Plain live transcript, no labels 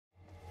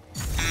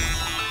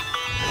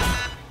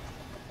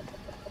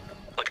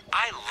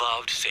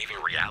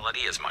saving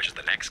reality as much as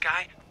the next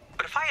guy,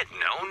 but if I had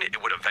known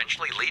it would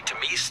eventually lead to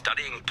me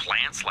studying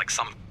plants like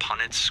some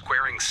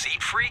Punnett-squaring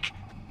seed freak,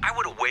 I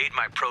would have weighed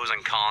my pros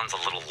and cons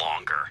a little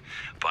longer.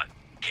 But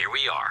here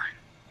we are.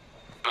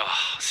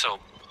 Ugh, so,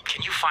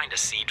 can you find a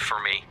seed for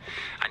me?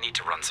 I need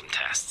to run some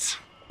tests.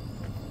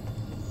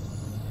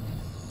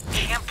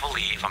 Can't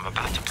believe I'm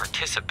about to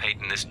participate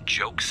in this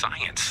joke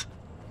science.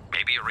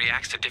 Maybe it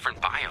reacts to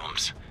different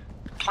biomes.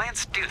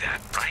 Plants do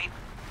that, right?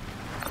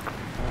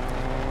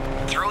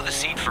 Throw the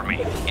seed for me.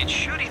 It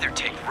should either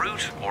take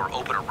root, or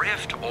open a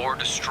rift, or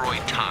destroy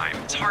time.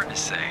 It's hard to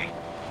say.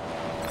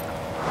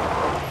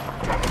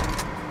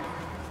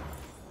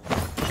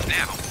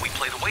 Now, we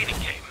play the waiting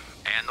game,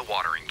 and the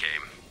watering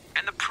game,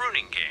 and the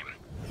pruning game.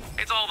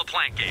 It's all the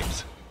plant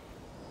games.